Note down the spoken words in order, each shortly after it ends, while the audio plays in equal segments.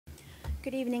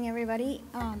Good evening, everybody.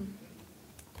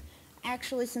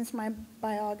 Actually, since my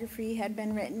biography had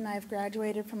been written, I've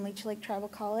graduated from Leech Lake Tribal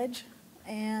College,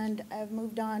 and I've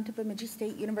moved on to Bemidji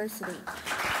State University.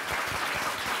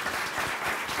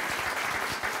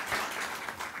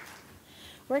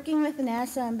 Working with the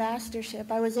NASA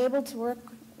ambassadorship, I was able to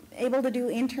do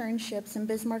internships in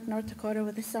Bismarck, North Dakota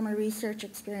with a summer research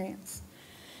experience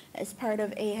as part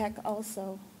of AHEC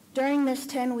also. During this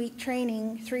 10-week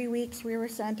training, 3 weeks we were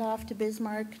sent off to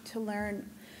Bismarck to learn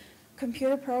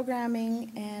computer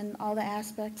programming and all the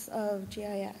aspects of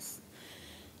GIS.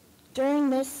 During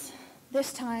this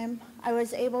time, I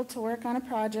was able to work on a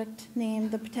project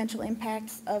named The Potential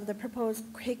Impacts of the Proposed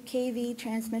KV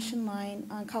Transmission Line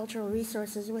on Cultural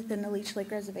Resources within the Leech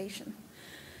Lake Reservation.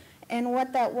 And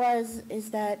what that was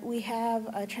is that we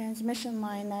have a transmission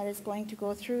line that is going to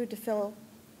go through to fill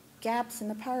gaps in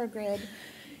the power grid.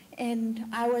 And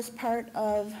I was part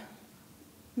of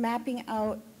mapping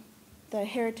out the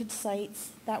heritage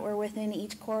sites that were within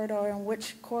each corridor and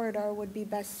which corridor would be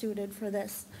best suited for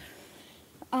this.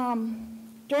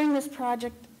 During this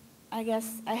project, I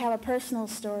guess I have a personal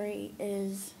story.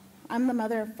 I'm the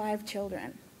mother of 5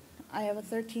 children. I have a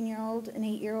 13-year-old, an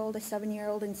 8-year-old, a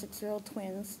 7-year-old, and 6-year-old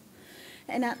twins.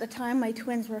 And at the time, my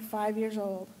twins were 5 years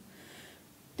old.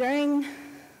 During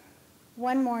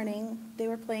one morning, they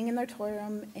were playing in their toy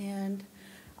room, and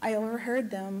I overheard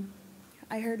them.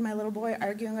 I heard my little boy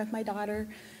arguing with my daughter,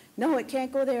 "No, it can't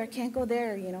go there, it can't go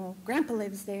there, you know, Grandpa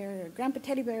lives there, Grandpa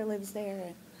Teddy Bear lives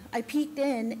there." I peeked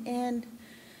in, and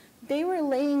they were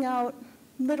laying out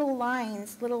little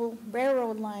lines, little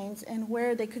railroad lines, and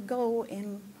where they could go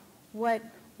and what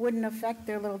wouldn't affect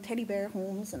their little teddy bear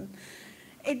homes. And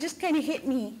it just kind of hit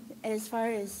me as far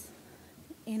as,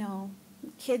 you know,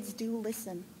 kids do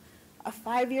listen. A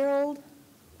 5-year-old,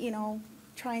 you know,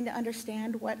 trying to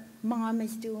understand what mom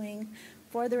is doing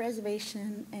for the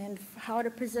reservation and how to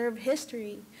preserve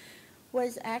history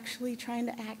was actually trying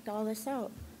to act all this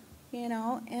out, you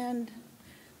know. And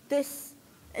this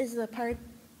is the part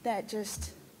that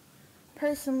just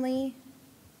personally,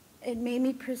 it made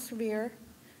me persevere.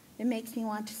 It makes me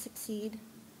want to succeed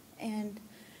and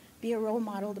be a role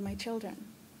model to my children.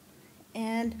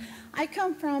 And I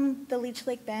come from the Leech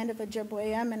Lake Band of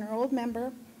Ojibwe. I'm an enrolled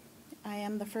member. I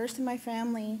am the first in my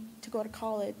family to go to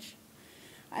college.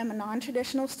 I'm a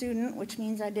non-traditional student, which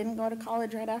means I didn't go to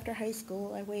college right after high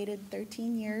school. I waited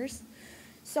 13 years.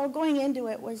 So going into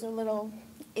it was a little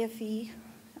iffy.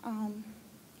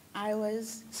 I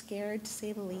was scared, to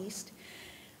say the least.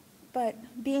 But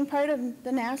being part of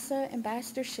the NASA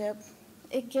ambassadorship,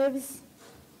 it gives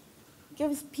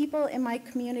people in my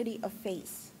community a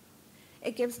face.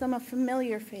 It gives them a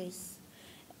familiar face.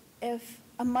 If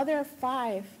a mother of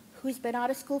 5 who's been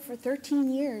out of school for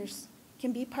 13 years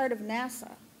can be part of NASA,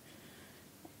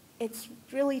 it's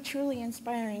really, truly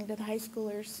inspiring to the high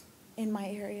schoolers in my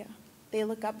area. They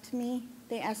look up to me,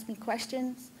 they ask me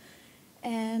questions,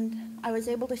 and I was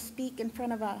able to speak in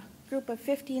front of a group of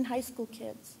 15 high school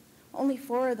kids. Only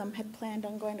 4 of them had planned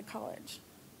on going to college.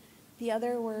 The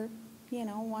other were, you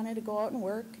know, wanted to go out and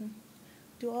work and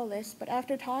do all this. But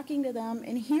after talking to them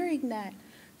and hearing that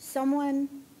someone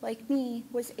like me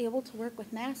was able to work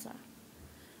with NASA,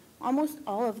 almost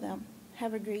all of them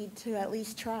have agreed to at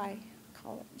least try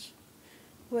college,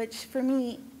 which for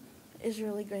me is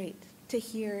really great to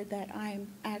hear that I'm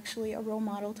actually a role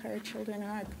model to our children in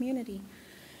our community.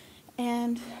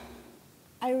 And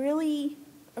I really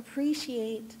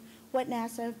appreciate what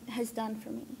NASA has done for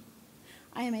me.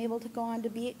 I am able to go on to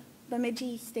be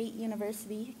Bemidji State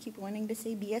University. I keep wanting to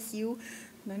say BSU.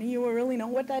 None of you will really know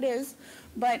what that is.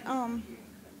 But I'm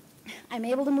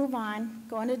able to move on,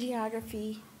 go into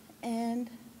geography, and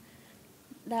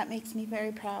that makes me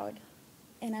very proud.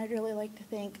 And I'd really like to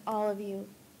thank all of you.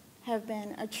 Have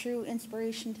been a true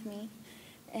inspiration to me.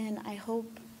 And I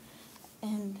hope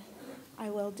and I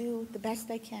will do the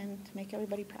best I can to make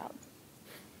everybody proud.